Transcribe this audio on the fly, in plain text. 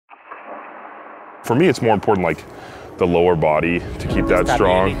For me, it's more important like the lower body to keep that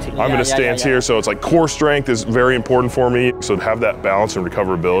strong. I'm in a stance here, so it's like core strength is very important for me. So to have that balance and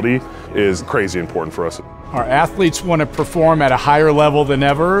recoverability is crazy important for us. Our athletes want to perform at a higher level than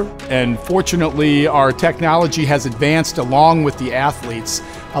ever, and fortunately our technology has advanced along with the athletes,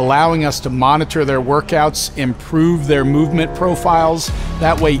 allowing us to monitor their workouts, improve their movement profiles.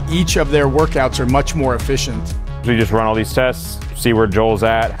 That way each of their workouts are much more efficient. We just run all these tests, see where Joel's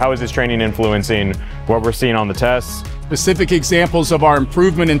at. How is his training influencing what we're seeing on the tests? Specific examples of our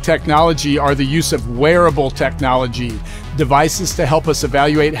improvement in technology are the use of wearable technology, devices to help us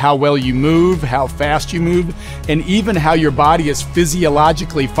evaluate how well you move, how fast you move, and even how your body is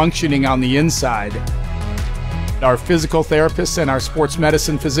physiologically functioning on the inside. Our physical therapists and our sports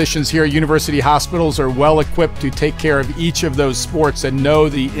medicine physicians here at university hospitals are well equipped to take care of each of those sports and know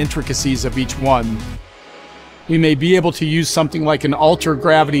the intricacies of each one. We may be able to use something like an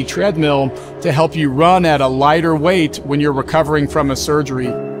ultra-gravity treadmill to help you run at a lighter weight when you're recovering from a surgery.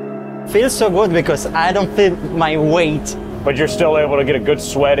 Feels so good because I don't feel my weight. But you're still able to get a good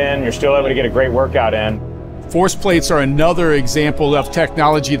sweat in, you're still able to get a great workout in. Force plates are another example of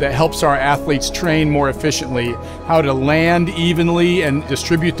technology that helps our athletes train more efficiently. How to land evenly and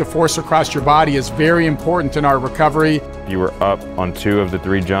distribute the force across your body is very important in our recovery. You were up on 2 of the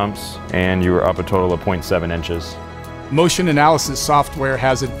 3 jumps, and you were up a total of 0.7 inches. Motion analysis software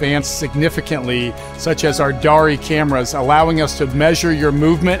has advanced significantly, such as our DARI cameras, allowing us to measure your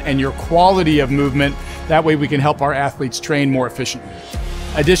movement and your quality of movement. That way we can help our athletes train more efficiently.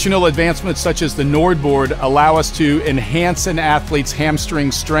 Additional advancements such as the Nord board allow us to enhance an athlete's hamstring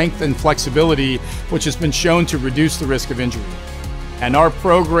strength and flexibility, which has been shown to reduce the risk of injury. And our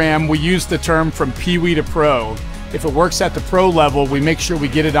program, we use the term from Pee-wee to pro. If it works at the pro level, we make sure we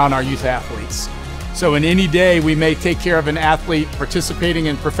get it on our youth athletes. So in any day, we may take care of an athlete participating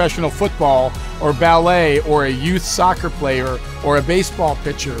in professional football or ballet or a youth soccer player or a baseball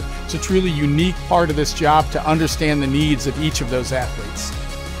pitcher. It's a truly unique part of this job to understand the needs of each of those athletes.